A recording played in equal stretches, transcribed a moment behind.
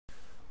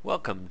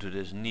Welcome to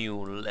this new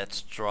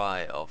Let's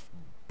Try of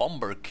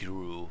Bomber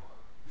Crew.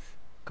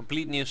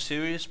 Complete new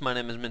series. My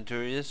name is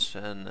Menturius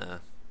and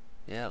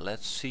yeah,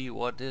 let's see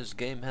what this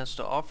game has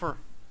to offer.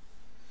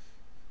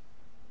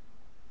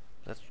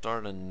 Let's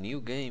start a new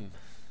game.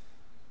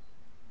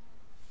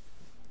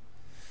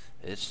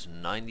 It's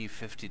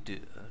 9052,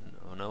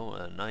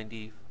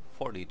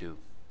 9042,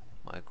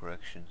 my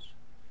corrections.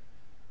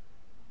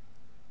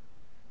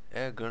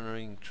 Air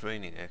gunnery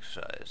training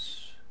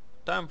exercise.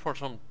 Time for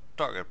some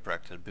target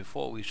practice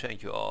before we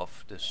send you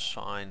off the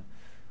site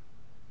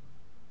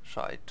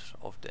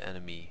of the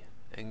enemy.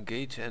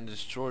 Engage and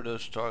destroy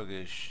those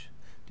targets.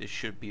 This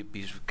should be a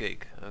piece of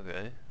cake.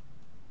 Okay.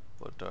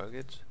 What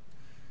targets?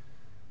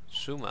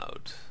 Zoom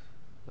out.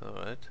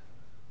 Alright.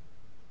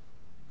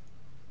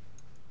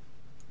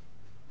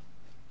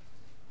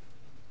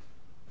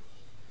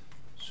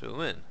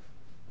 Zoom in.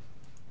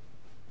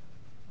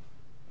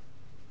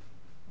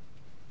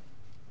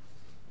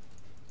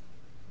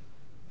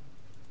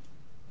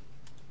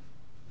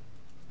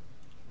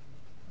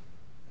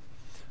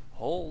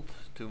 Hold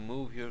to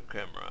move your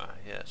camera.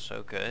 Yes,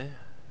 okay.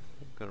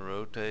 You can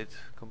rotate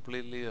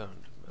completely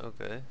around.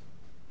 Okay.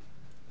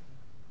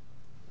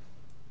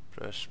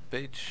 Press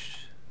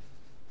page.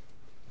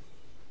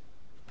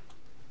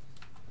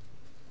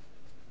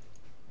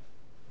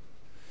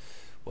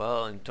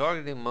 Well, in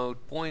targeting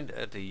mode, point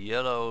at the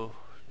yellow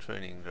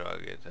training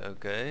target.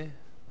 Okay.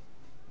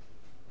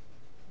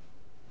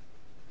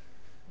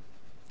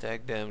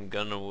 Tag them,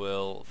 gunner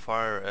will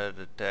fire at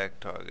the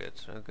tag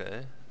targets.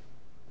 Okay.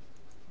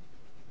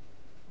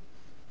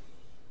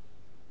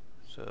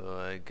 So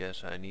I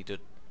guess I need to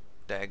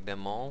tag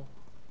them all.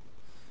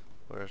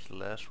 Where's the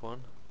last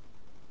one?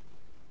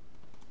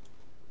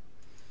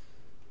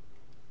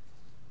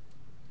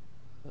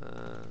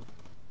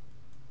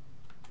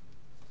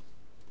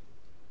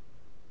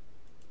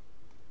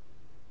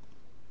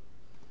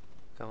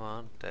 Come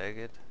on, tag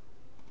it.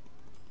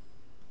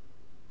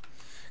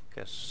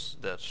 Guess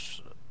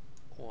that's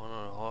one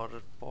of the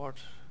hardest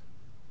parts.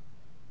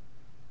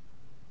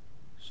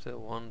 Still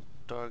one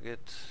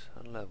target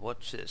unless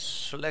what's this?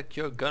 Select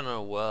your gunner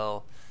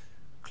while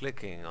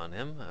clicking on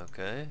him.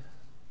 Okay.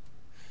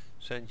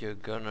 Send your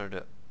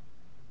gunner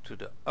to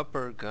the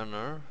upper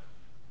gunner.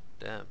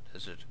 Damn,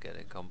 this is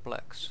getting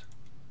complex.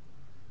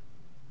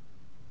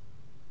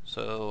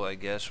 So I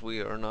guess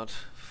we are not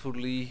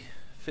fully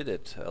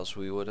fitted, else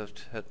we would have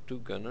had two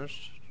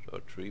gunners or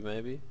three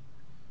maybe.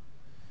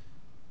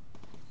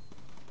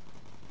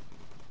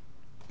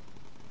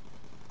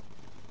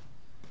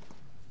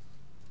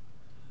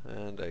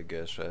 And I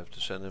guess I have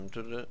to send him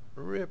to the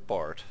rear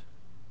part.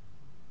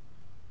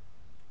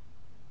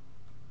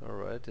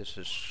 Alright, this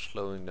is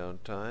slowing down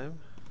time.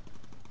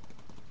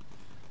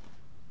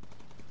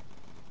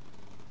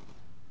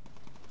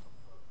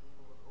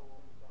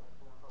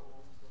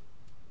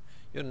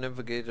 Your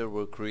navigator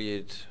will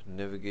create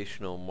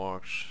navigational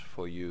marks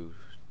for you.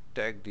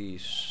 Tag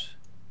these.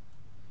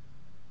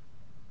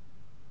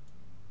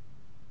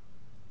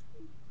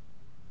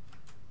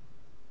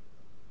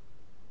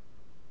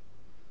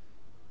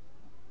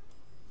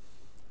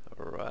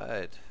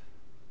 Alright.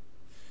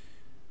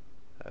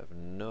 I have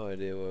no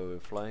idea where we're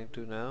flying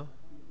to now.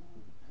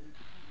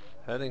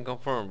 Heading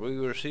confirmed. We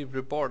received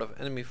report of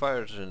enemy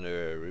fighters in the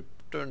air.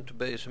 Return to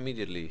base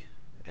immediately.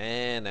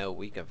 And now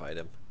we can fight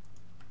them.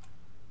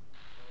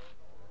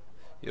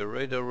 Your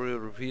radar will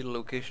reveal the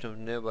location of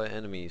nearby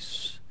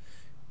enemies.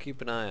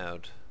 Keep an eye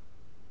out.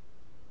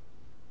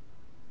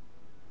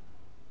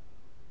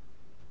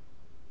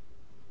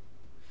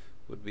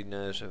 Would be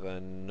nice if I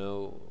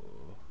know.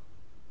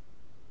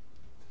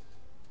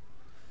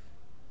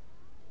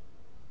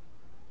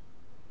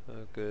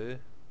 Okay.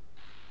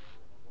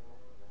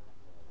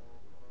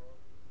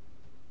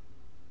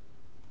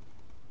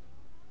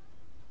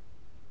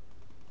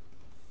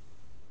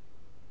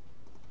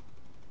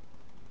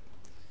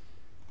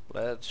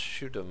 Let's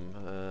shoot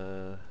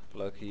them.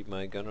 Lucky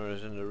my gunner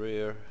is in the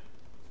rear.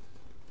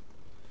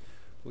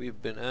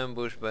 We've been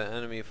ambushed by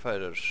enemy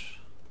fighters.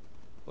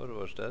 What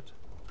was that?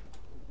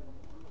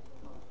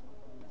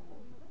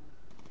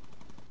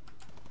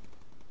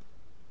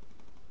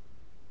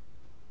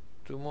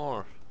 Two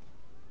more.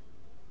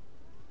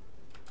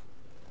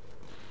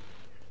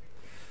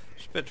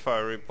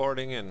 Spitfire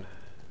reporting in.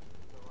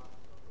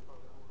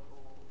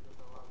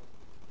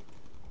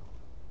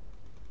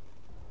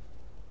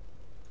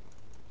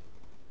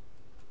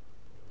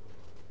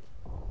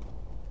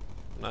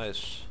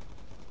 Nice.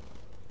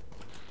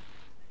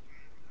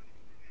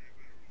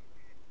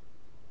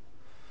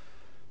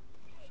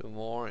 Two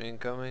more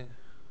incoming.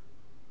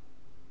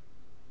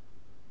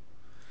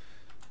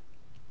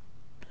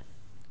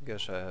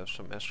 Guess I have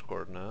some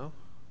escort now.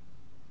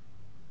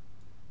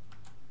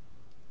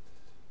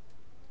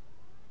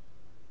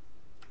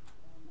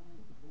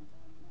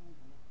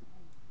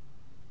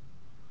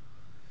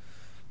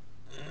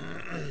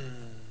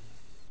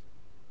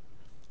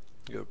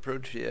 You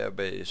approach the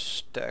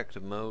airbase, tag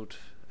the mode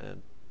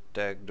and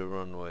tag the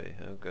runway.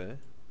 Okay.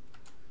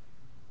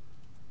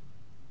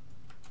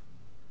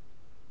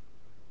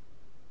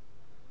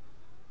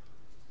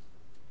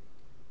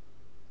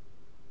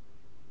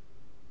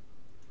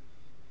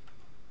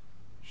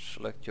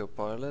 select your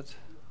pilot.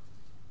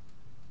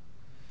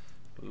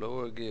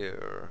 Lower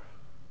gear.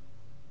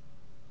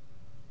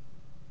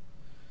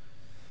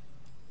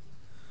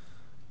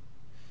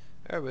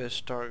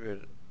 Airbase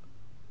target.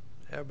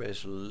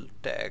 Airbase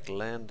tag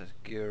land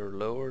gear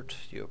lowered.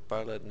 Your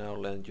pilot now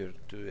land you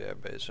to the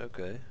airbase.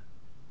 Okay.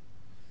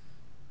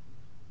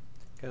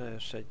 Can I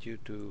set you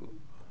to...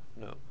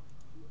 no.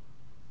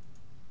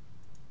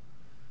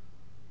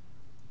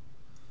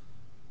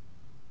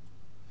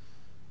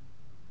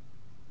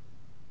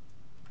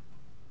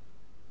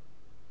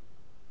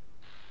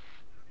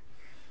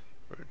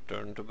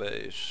 Return to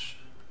base.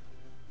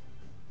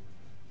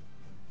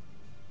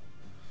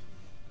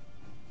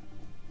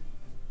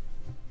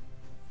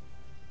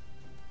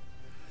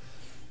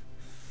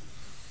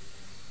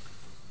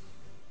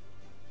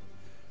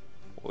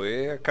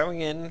 We're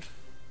coming in.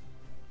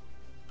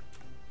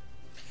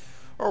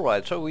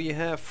 Alright, so we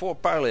have 4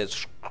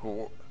 pilots.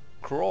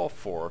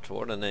 Crawford,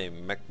 what a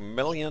name.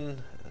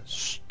 Macmillan,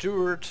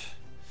 Stewart,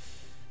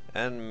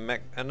 and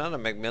another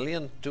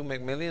Macmillan. 2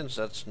 Macmillans,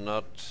 that's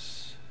not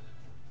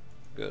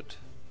good.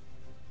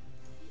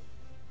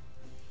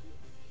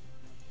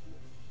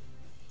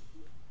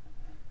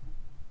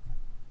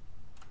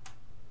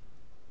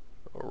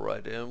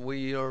 Alright, and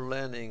we are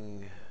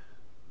landing.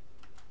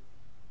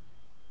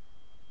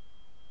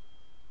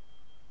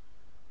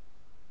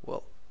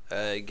 Well,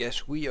 I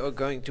guess we are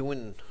going to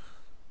win.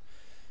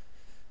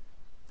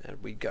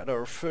 And we got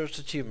our first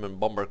achievement,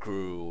 bomber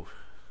crew.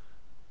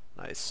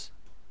 Nice.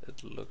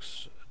 It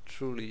looks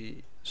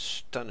truly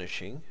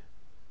astonishing.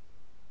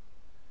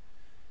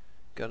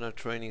 Gunner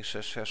training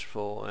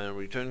successful and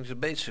returning to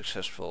base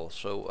successful.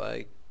 So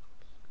I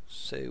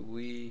say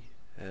we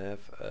have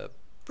a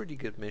pretty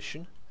good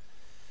mission.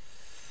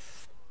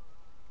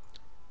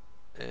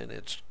 And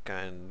it's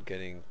kind of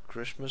getting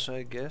Christmas,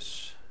 I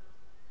guess.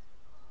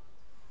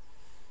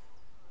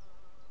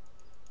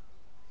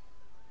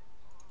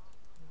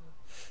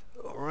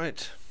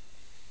 Alright,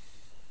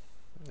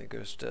 I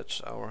guess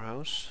that's our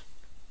house.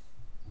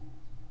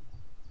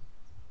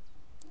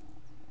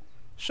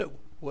 So,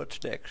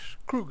 what's next?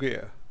 Crew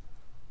gear.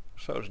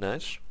 Sounds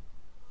nice.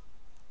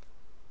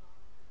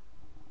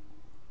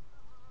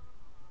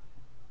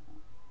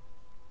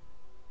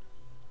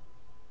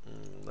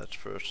 Let's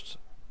first...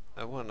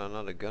 I want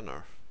another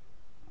gunner.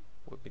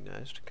 Would be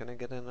nice. Can I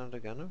get another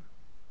gunner?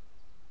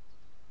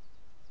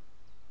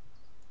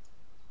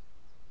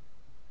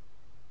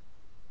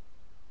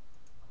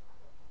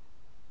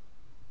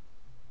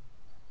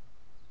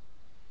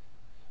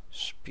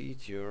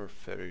 Speed, you're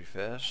very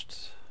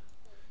fast.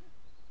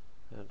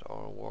 And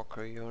our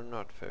walker, you're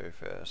not very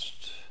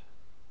fast.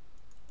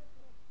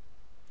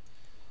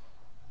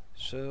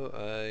 So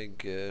I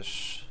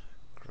guess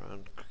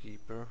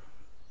groundkeeper.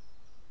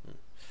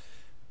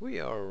 We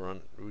are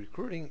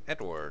recruiting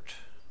Edward.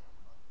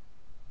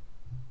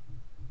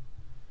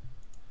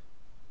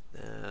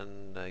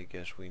 And I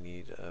guess we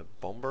need a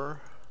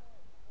bomber.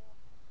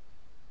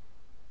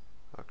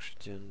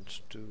 Oxygen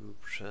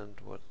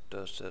 2%, what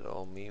does that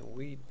all mean?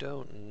 We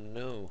don't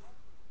know.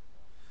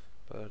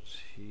 But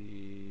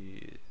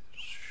he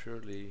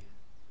surely...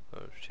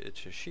 oh,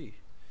 it's a she.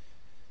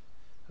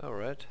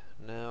 Alright,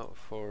 now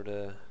for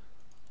the...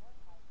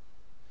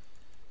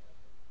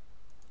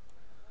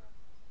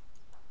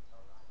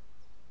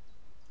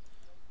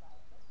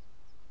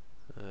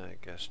 I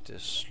guess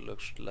this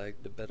looks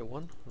like the better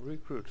one.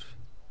 Recruit.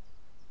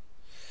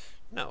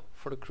 Now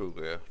for the crew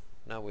gear.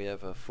 Now we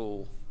have a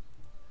full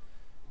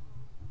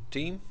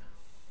team.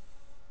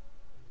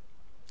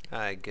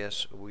 I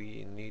guess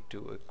we need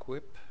to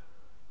equip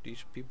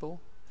these people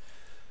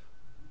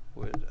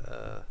with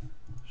a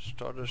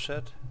starter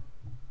set.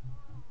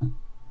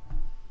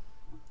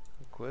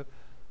 Equip.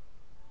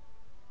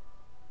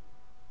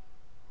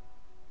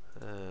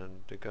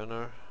 And the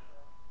gunner.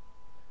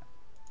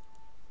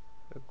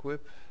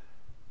 Equip.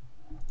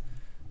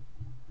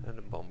 And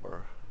the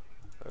bomber.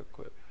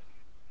 Equip.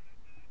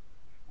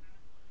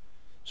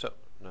 So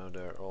now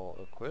they're all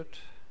equipped.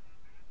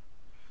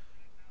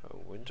 A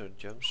winter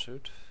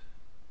jumpsuit.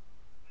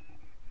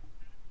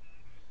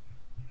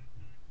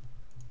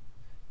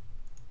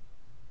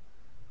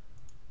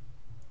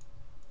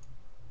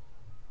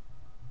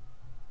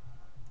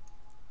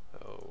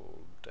 Oh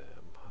damn,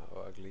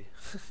 how ugly.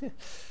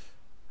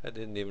 I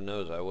didn't even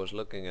notice. I was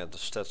looking at the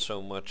stats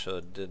so much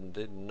I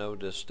didn't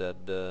notice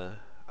that the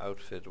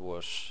outfit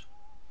was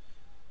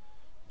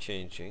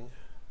changing.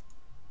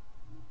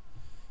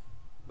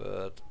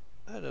 But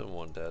I don't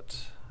want that.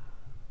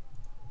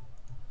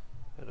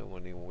 I don't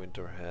want any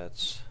winter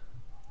hats.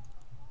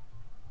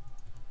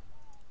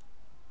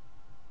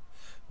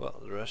 Well,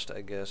 the rest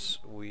I guess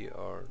we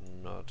are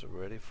not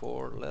ready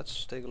for.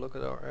 Let's take a look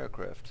at our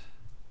aircraft.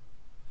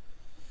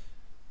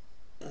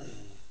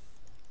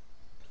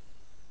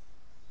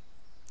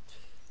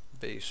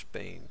 Base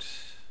paint.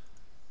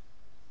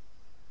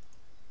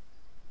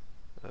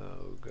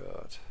 Oh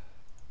god.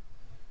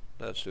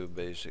 Let's do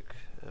basic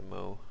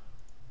ammo.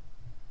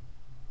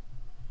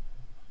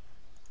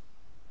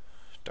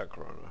 Duck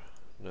runner.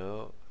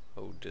 No.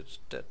 Oh,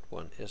 that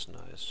one is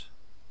nice.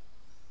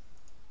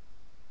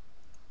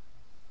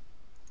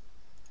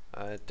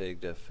 I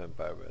take the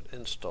vampire bed,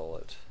 install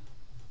it.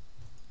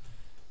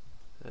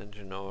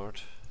 Engine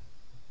art.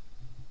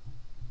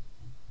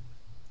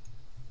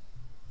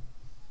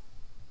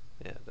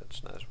 Yeah,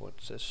 that's nice.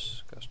 What's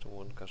this? Custom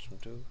 1, custom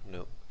 2?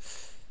 No.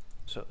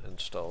 So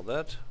install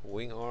that.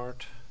 Wing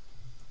art.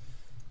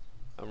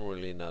 I'm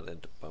really not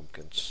into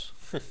pumpkins.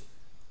 And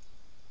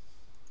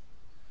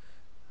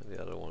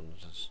the other one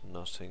is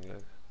nothing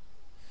like.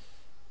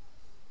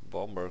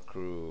 Bomber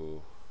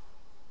crew.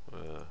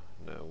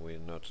 No, we're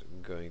not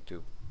going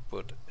to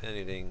put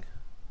anything.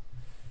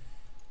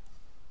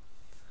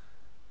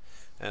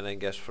 And I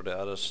guess for the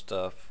other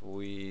stuff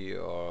we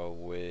are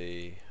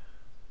way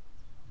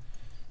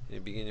in the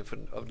beginning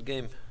of the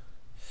game.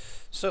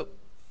 So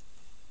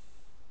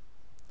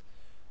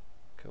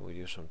can we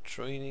do some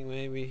training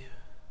maybe?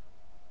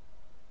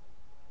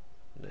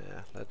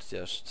 Nah, let's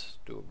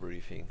just do a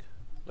briefing.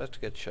 Let's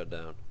get shut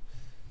down.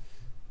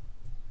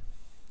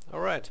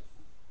 Alright.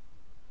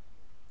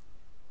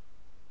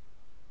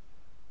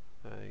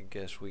 I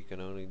guess we can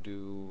only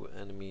do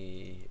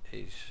enemy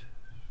ace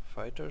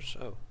fighters.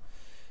 Oh.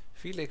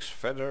 Felix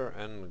Feather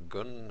and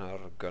Gunnar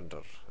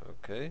Gunter.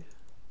 Okay.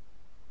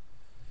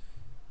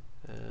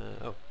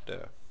 Oh,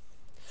 there.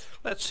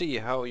 Let's see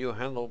how you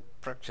handle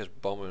practice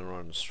bombing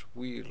runs.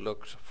 We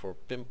looked for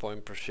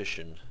pinpoint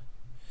precision.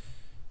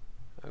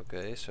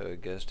 Okay, so I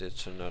guess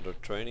it's another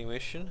training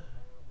mission.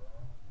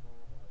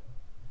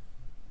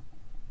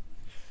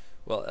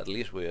 Well, at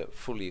least we're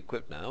fully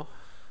equipped now.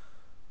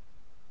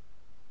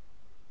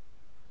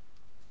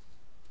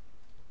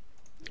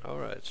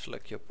 Alright,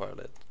 select your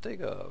pilot.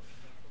 Take off.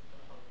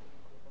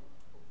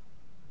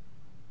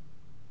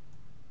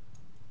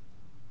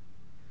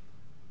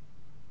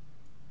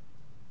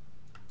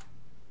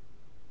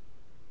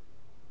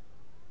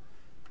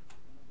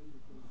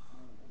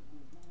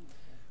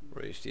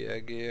 Raise the air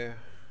gear.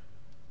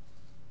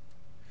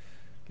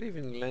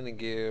 Leaving the landing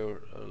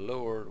gear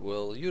lower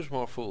will use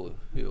more fuel.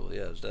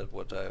 Yes, that's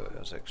what I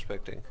was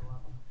expecting.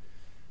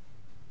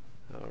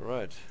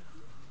 Alright.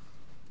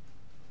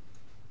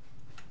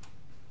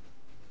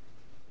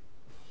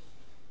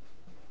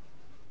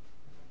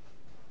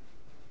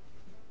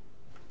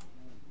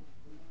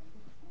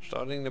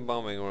 Starting the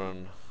bombing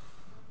run.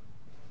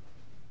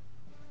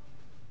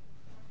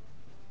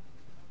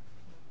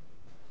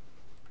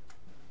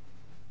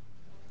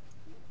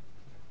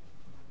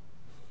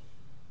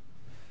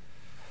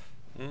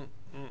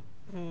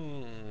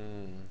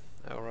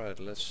 Alright,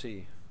 let's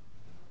see.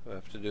 Do I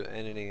have to do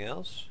anything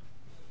else?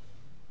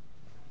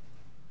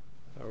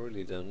 I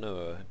really don't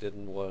know. I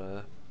didn't want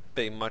to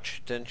pay much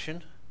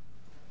attention.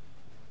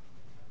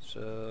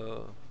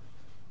 So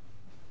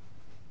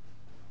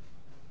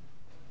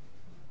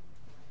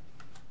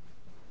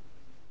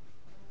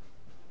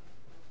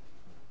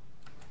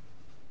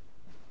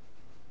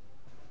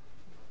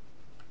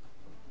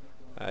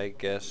I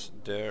guess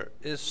there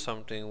is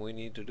something we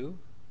need to do.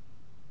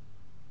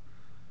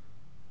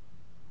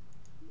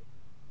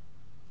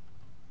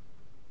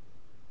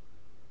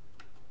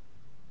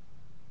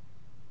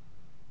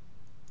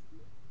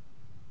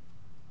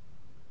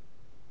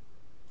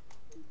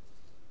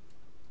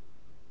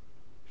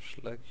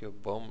 Select your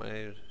bomb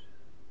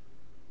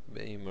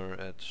aimer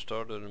at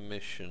start of the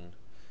mission.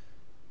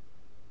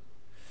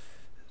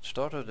 At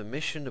start of the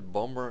mission, the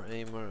bomber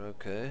aimer,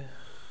 okay.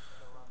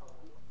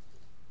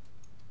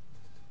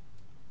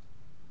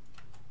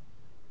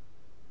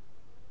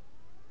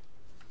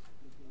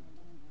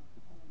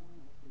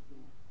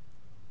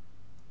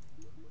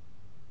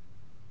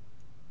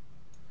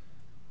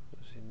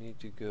 Does he need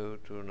to go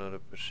to another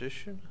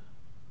position?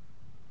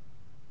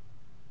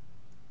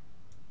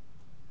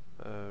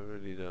 I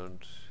really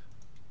don't.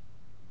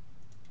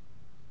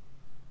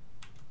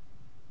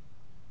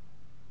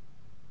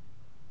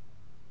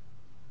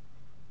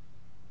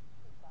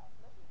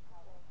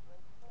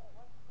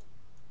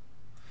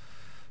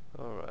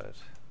 Alright.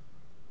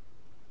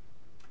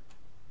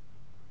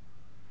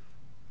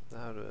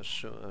 Now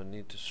I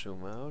need to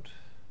zoom out.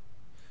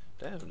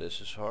 Damn, this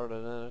is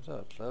harder than I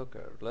thought. Okay,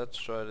 let's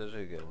try this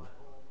again.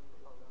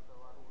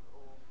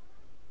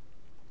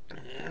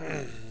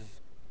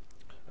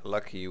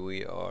 Lucky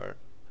we are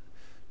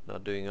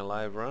not doing a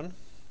live run,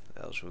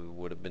 else we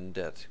would have been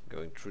dead,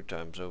 going 3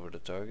 times over the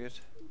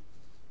target.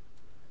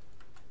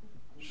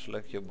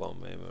 Select your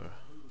bomb aimer.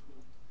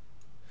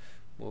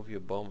 Move your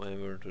bomb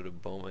aimer to the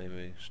bomb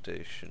aiming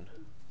station.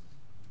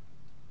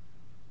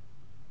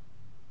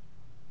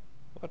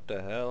 What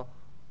the hell?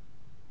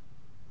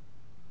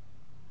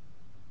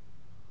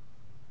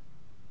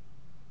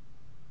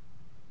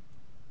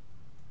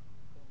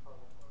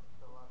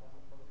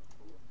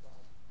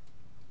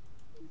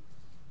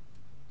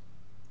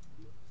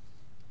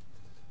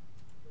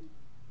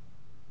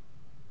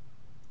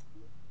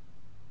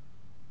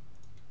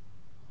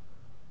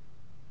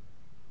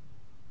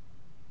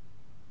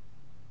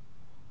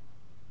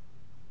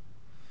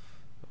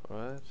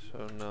 Alright,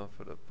 so now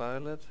for the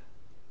pilot.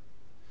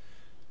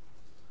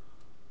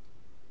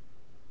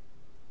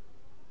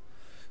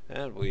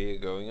 And we're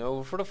going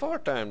over for the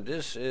 4th time.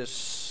 This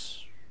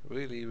is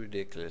really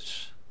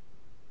ridiculous.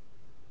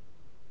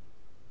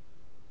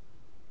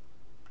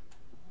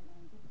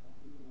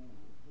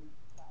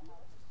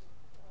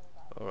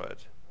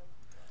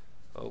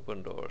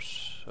 open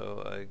doors.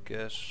 So I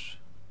guess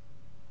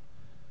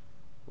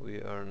we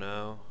are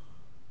now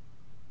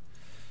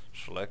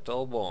select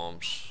all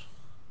bombs.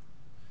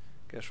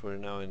 Guess we're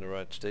now in the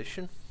right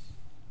station.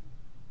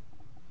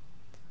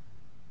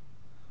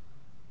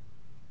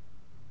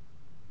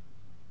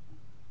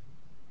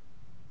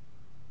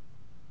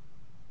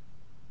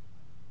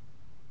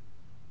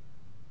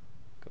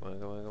 Come on,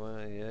 come on, come on.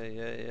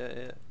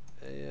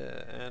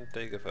 Yeah, and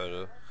take a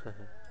photo.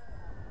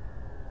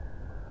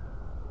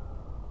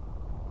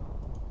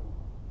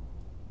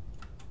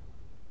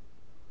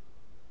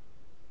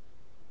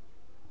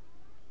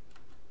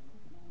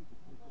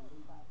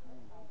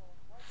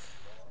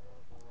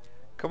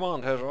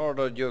 Command has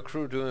ordered your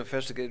crew to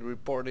investigate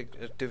reporting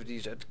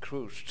activities at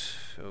cruise.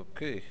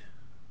 Okay.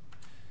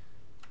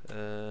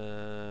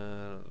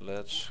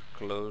 Let's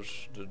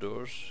close the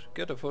doors,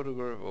 get a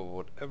photograph of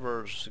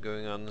whatever's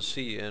going on in the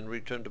sea and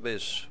return to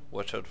base.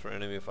 Watch out for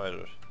enemy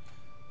fighters.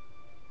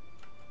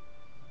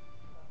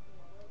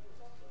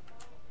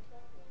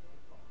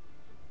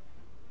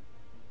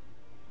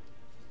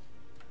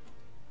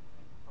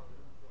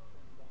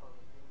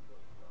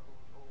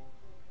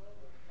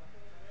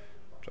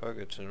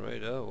 Targets and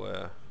radar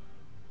where?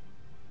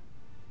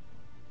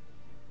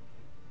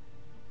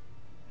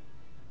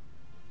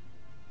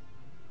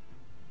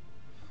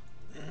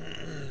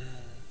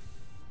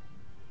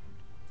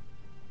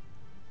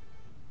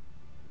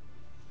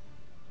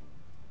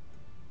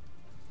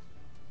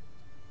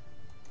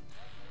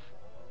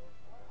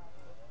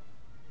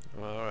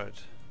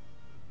 Alright.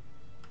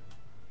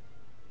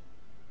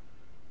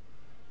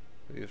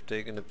 We've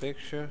taken the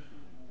picture.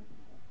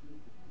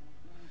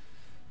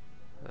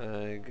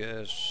 I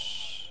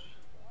guess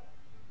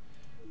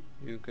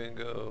you can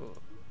go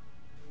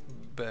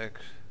back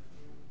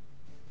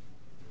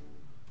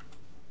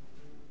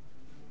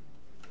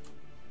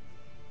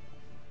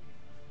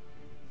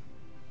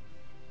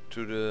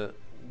to the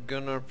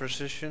gunner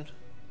position.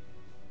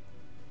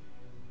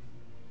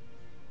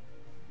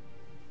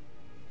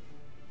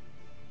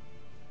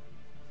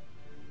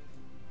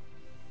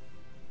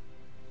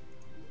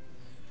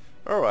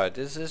 Alright,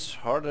 this is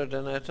harder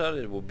than I thought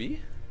it would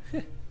be.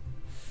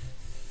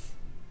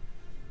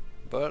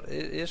 But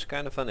it is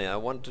kind of funny. I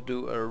want to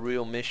do a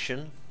real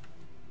mission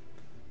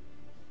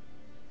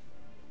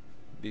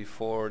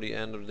before the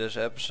end of this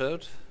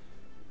episode.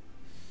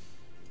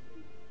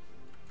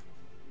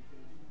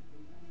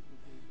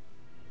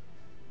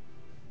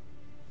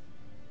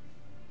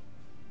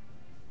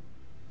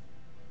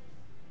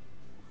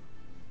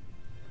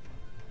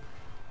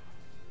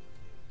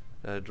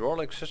 The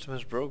hydraulic system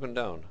has broken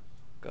down.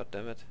 God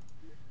damn it.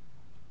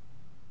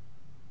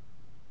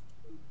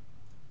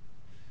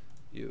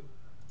 You.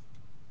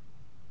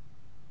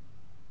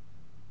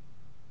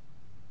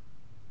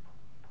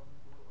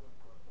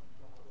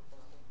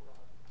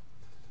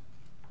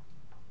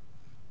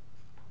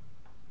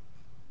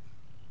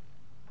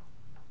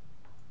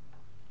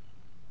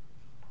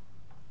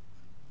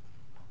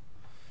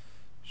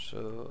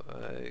 So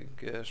I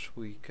guess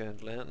we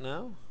can't land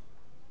now.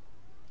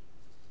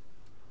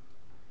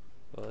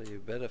 Well, you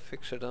better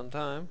fix it on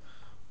time.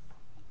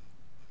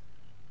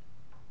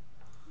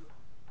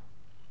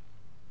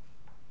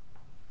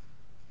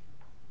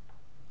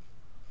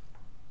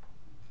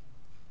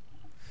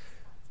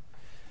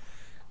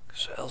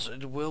 Else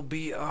it will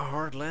be a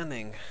hard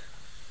landing.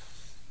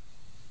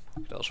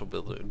 You could also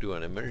do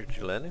an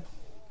emergency landing.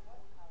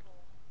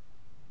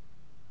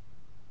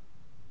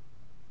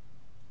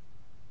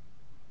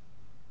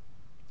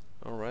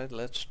 Alright,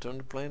 let's turn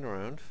the plane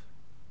around.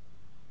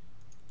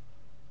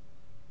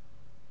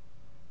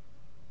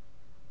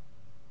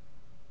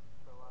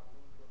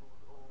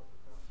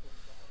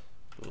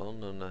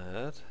 London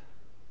ahead.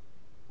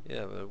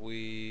 Yeah, but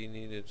we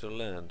needed to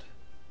land.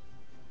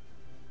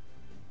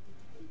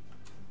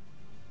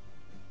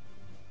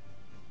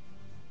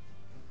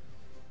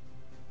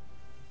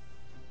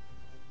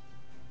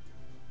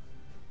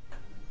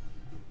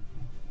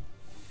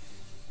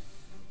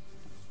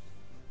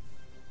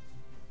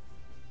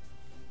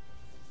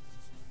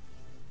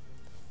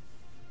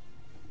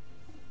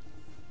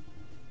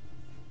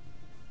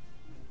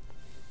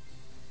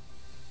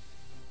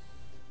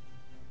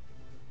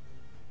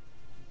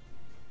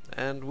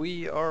 And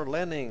we are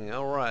landing,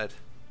 alright.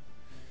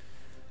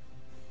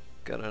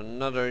 Got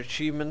another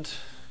achievement.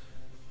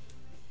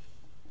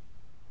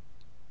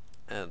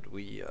 And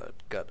we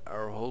got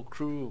our whole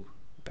crew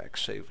back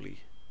safely.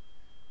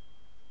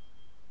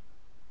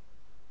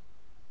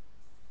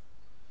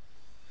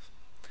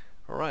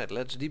 Alright,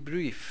 let's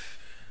debrief.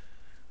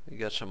 We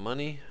got some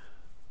money.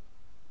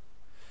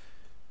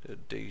 The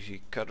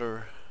Daisy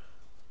Cutter.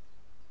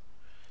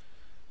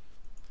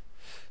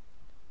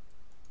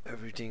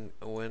 Everything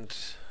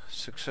went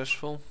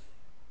successful.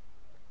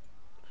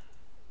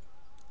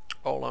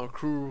 All our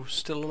crew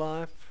still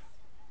alive.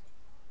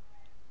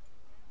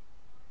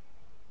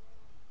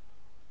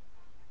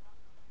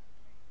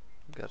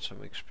 Got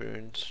some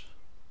experience.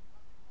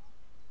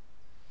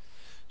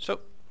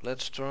 So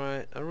let's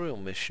try a real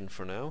mission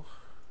for now.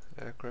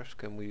 Aircraft,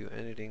 can we do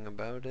anything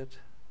about it?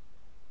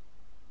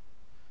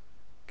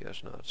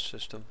 Guess not.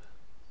 System.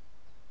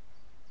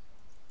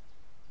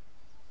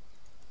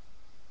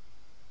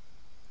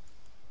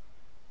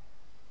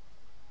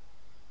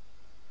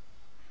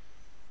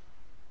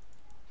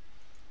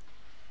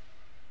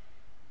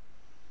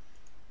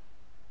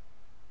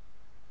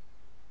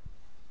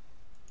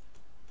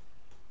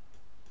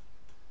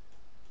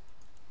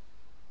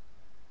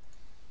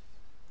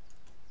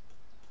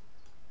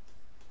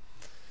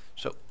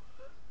 So,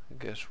 I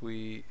guess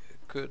we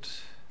could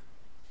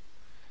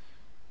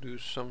do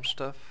some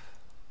stuff.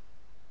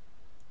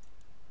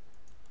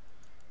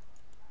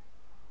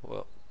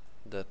 Well,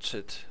 that's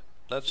it.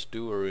 Let's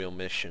do a real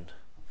mission.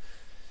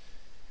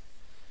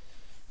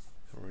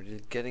 I'm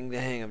really getting the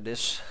hang of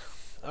this.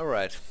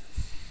 Alright.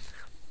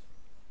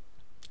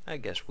 I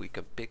guess we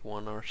can pick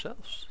one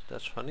ourselves.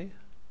 That's funny.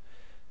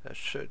 A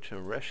search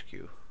and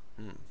rescue.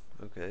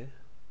 Okay.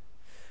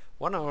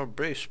 One of our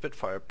brave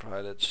Spitfire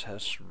pilots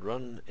has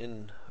run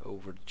in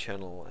over the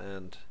channel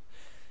and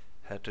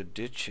had to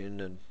ditch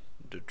in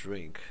the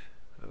drink.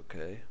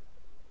 Okay.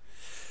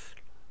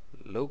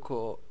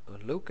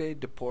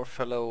 Locate the poor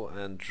fellow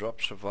and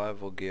drop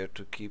survival gear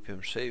to keep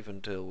him safe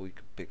until we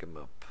can pick him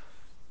up.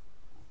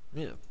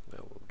 Yeah,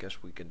 well, I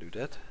guess we can do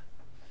that.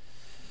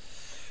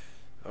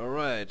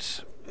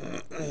 Alright.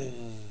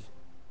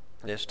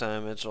 This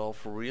time it's all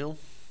for real.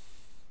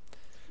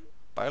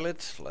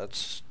 Pilot,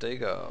 let's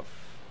take off.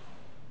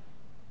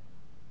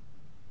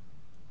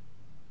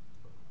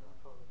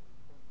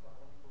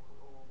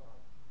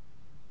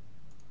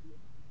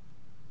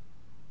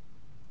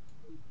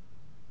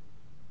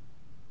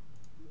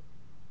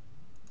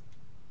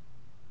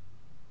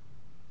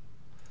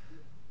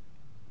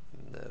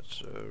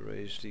 Let's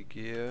raise the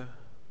gear.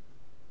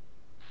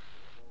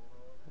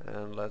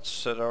 And let's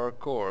set our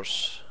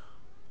course.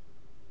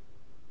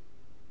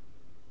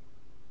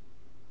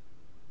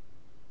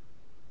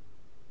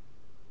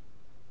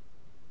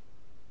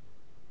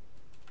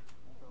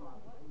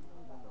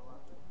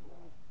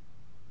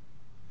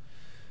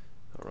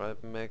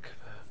 Alright,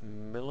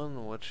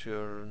 Macmillan, what's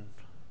your...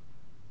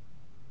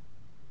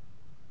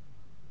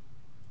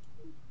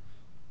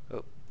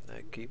 Oh,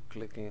 I keep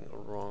clicking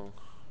wrong.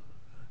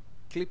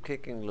 Keep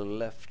clicking the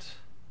left.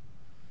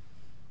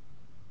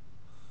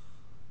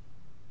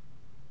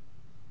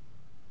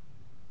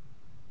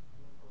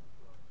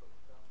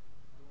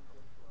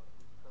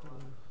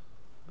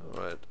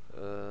 Alright,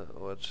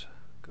 what's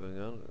going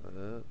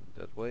on?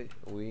 That way?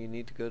 We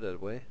need to go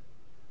that way.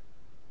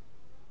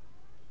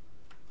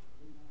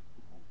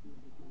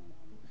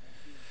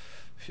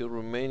 Fuel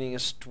remaining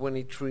is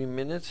 23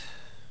 minutes.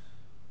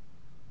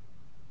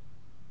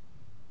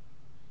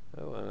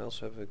 Oh, and I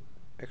also have a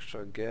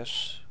extra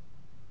gas.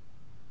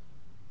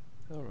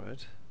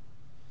 Alright.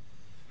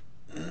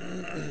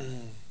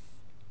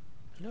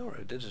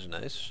 Alright, this is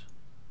nice.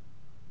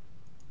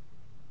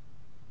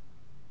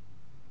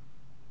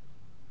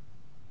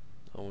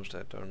 Almost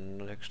at our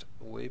next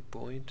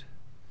waypoint.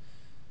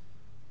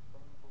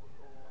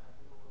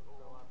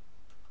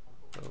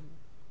 Oh.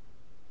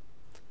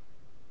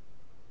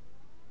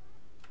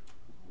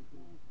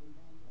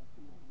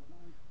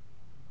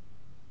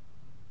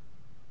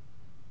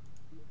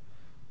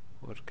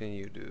 What can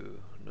you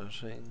do?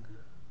 Nothing.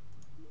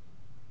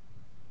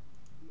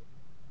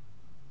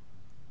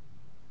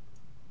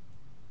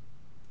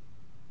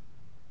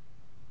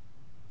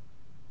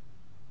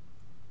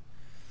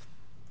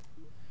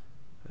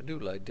 I do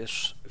like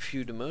this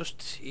view the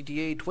most.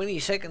 ETA 20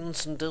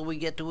 seconds until we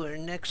get to our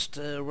next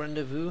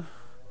rendezvous.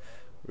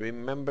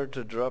 Remember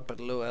to drop at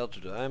low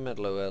altitude. I'm at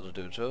low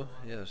altitude, so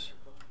yes.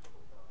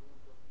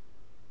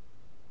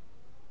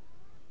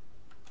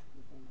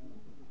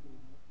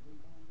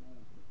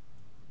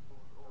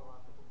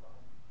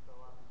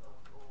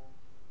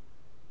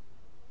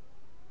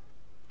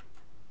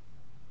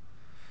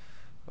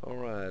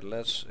 Alright,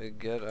 let's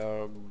get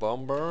our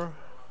bomber.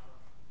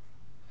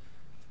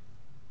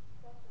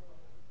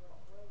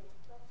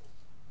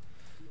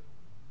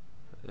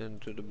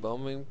 Into the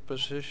bombing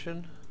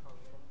position.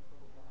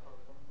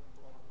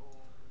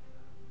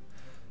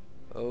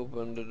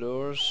 Open the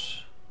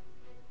doors.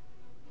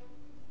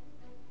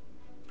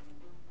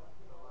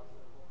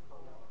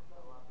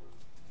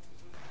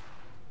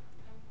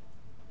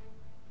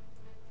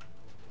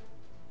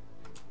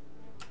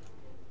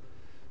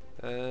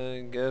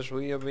 And guess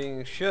we are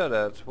being shot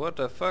at. What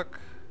the fuck?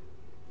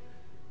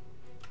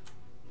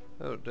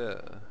 Oh,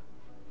 there.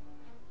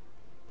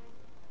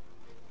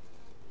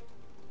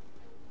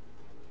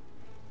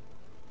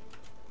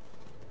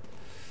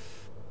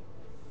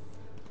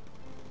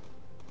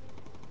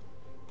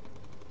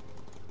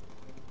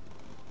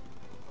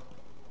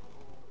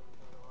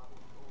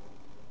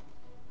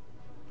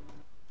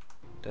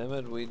 Damn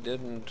it, we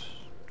didn't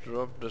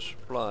drop the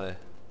supply.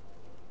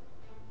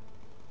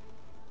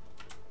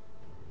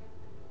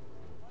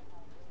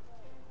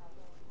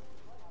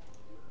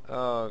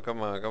 Oh,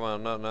 come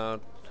on, not now.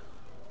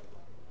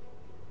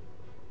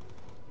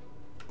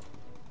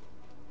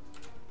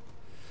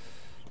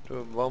 To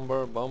a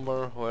bomber,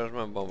 where's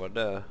my bomber?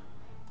 There.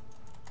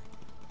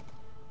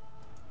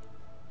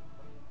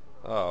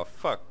 Oh,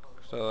 fuck.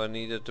 So I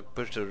needed to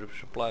push the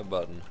supply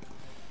button.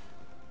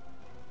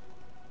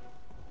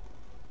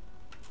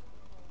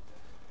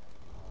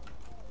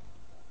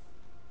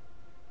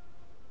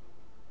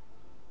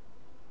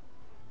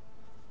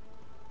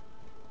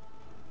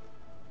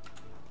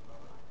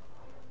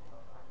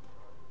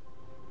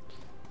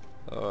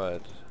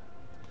 Alright.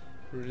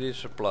 Release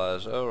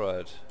supplies,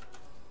 alright.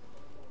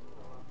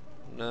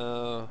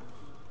 Now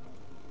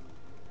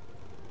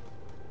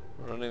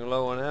running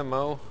low on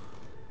ammo.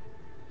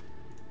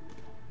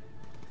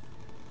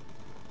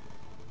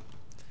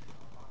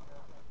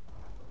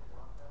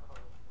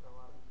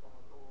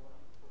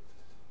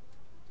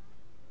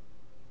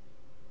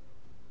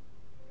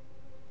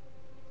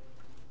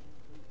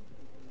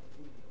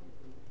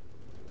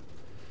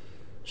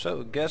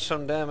 So get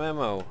some damn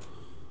ammo.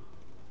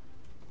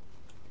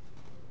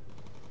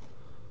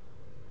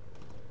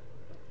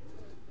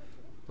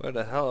 Where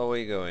the hell are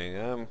we going?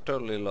 I'm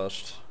totally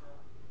lost.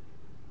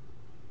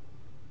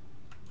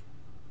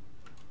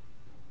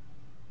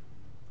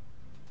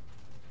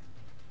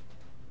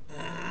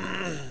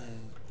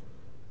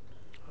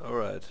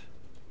 Alright.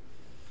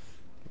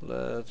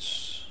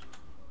 Let's...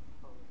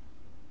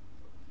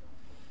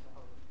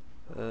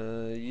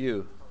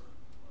 you.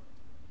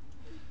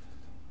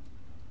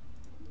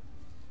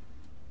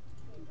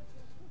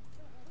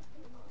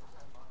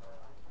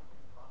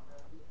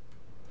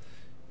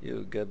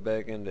 You get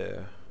back in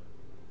there.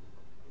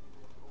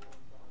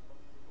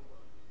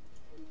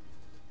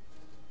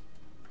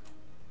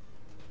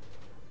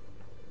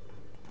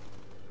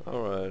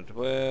 Alright,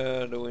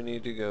 where do we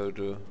need to go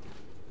to?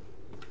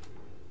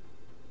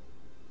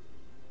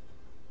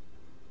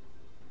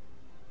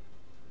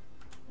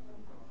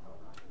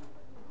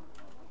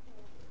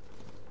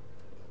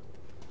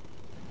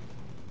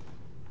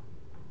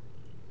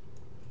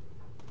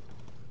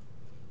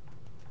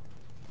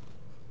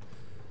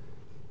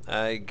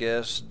 I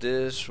guess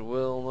this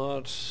will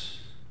not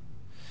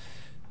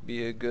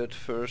be a good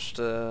first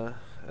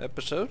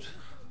episode.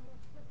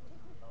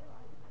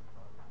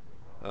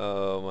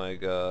 Oh my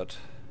god.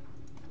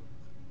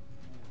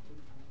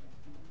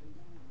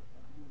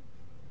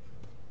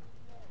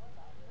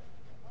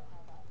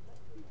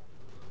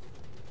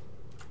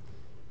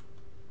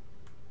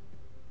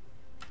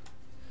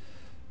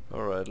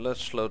 Alright,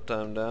 let's slow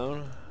time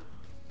down.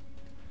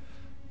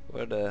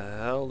 Where the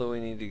hell do we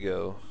need to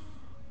go?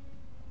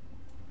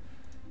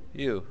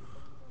 You.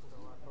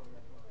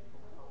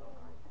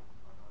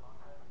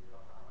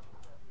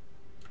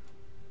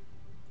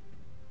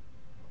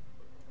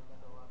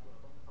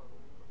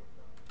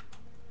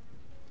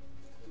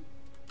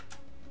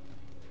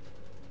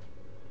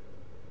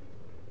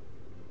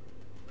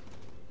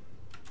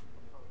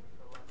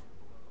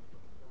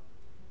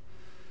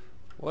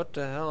 What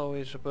the hell are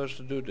we supposed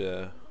to do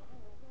there?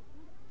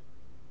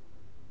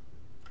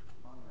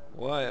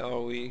 Why are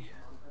we...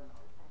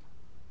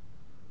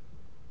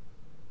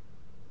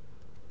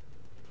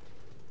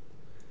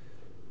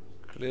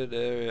 Clear the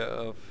area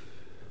of...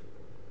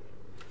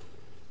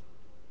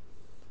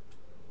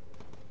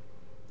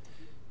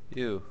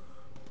 You.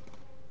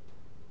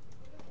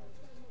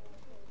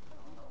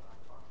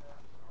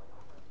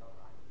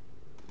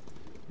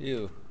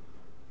 You.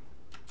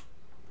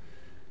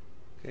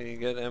 Can you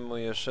get ammo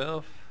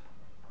yourself?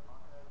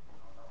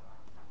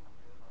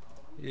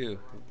 You.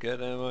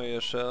 Get ammo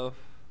yourself.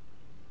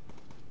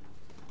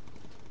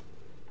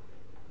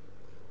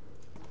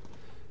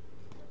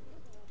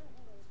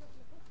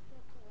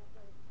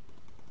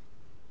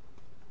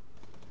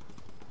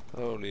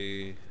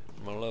 Holy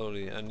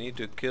moly, I need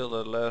to kill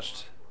that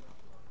last...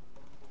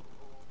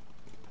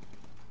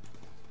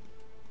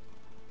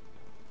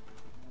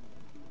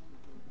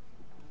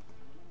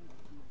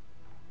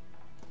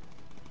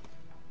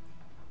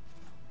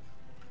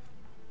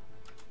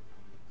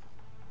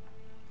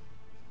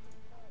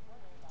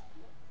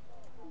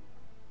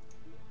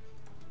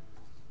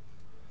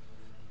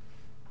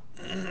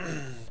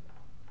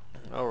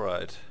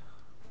 Alright.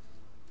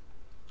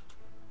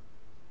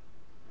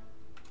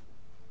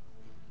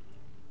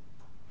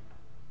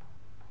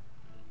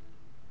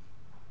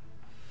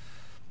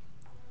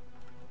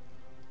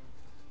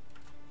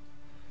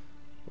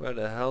 Where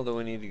the hell do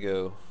we need to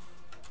go?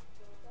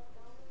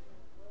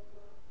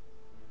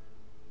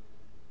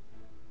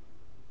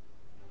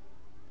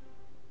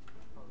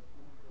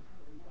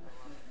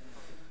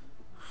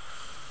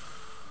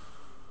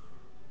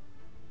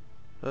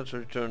 Let's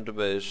return to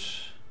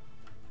base.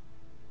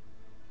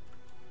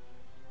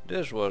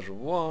 This was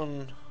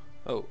one...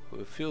 Oh,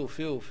 fuel.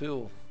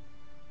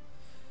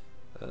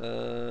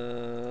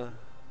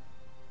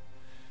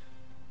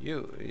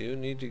 You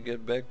need to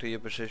get back to your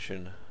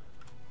position.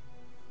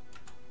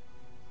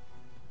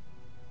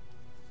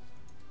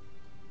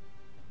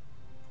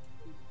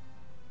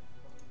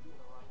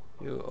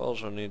 You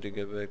also need to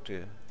get back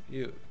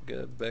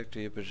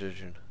to your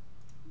position.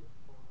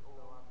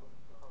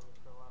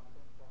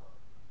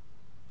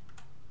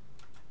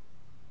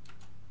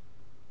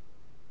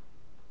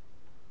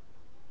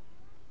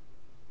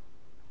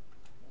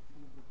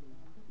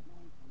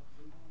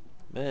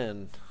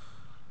 Man.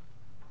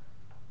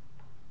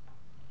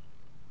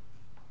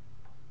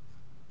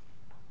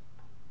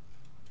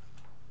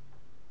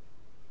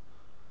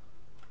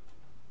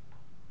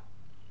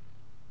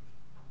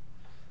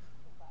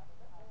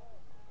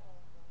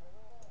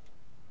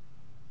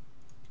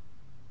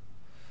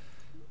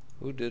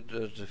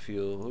 does the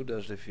fuel? Who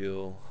does the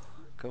fuel?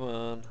 Come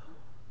on.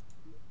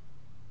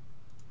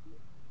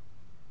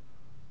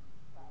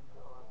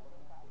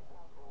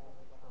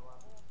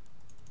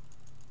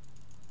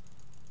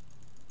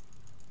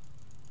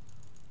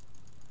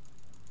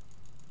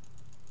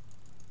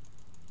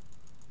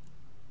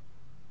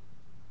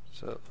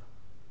 So,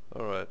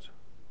 alright.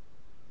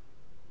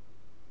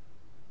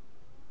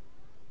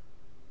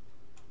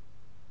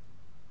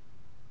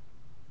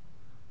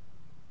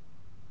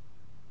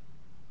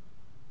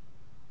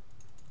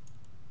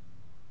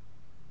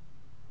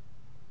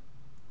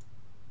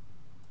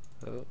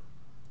 Oh.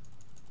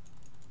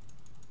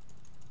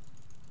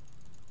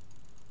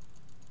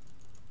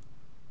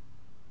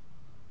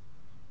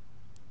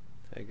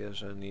 I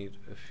guess I need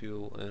a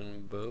fuel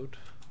and boat.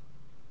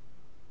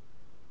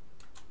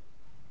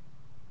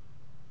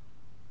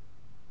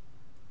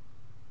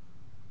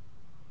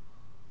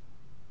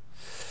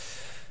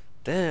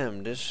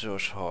 Damn, this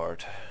was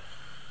hard.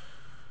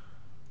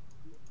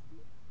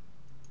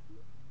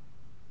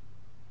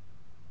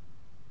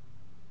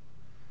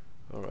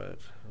 Alright,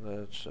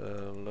 let's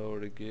lower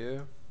the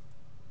gear.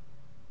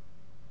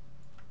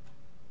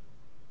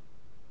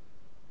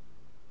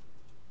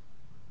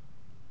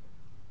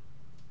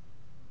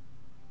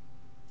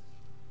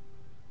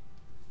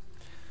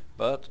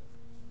 But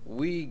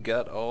we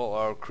got all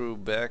our crew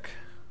back.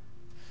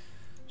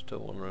 Still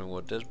wondering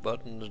what this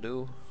buttons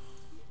do.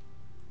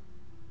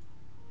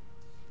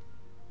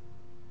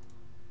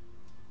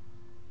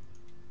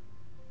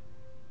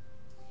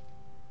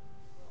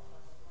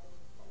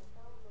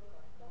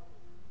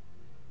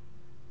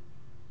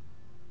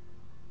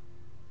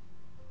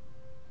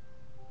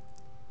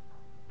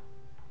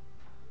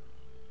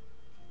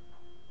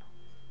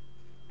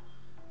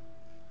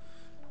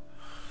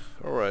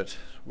 Alright,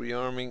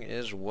 rearming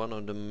is one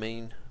of the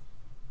main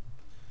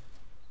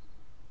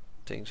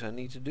things I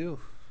need to do.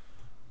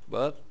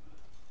 But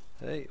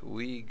hey,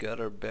 we got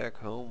her back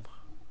home.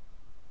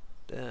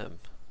 Damn.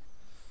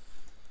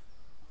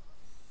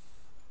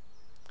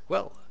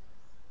 Well,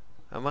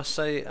 I must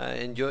say I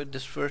enjoyed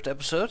this first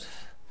episode.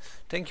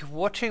 Thank you for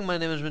watching. My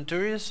name is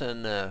Venturius,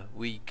 and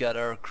we got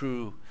our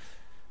crew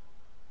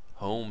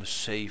home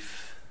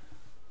safe.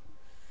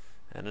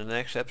 And in the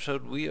next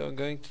episode we are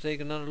going to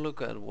take another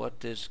look at what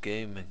this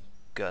game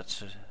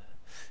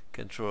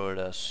can throw at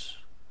us.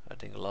 I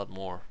think a lot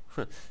more.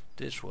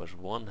 This was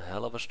one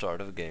hell of a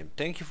start of a game.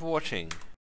 Thank you for watching.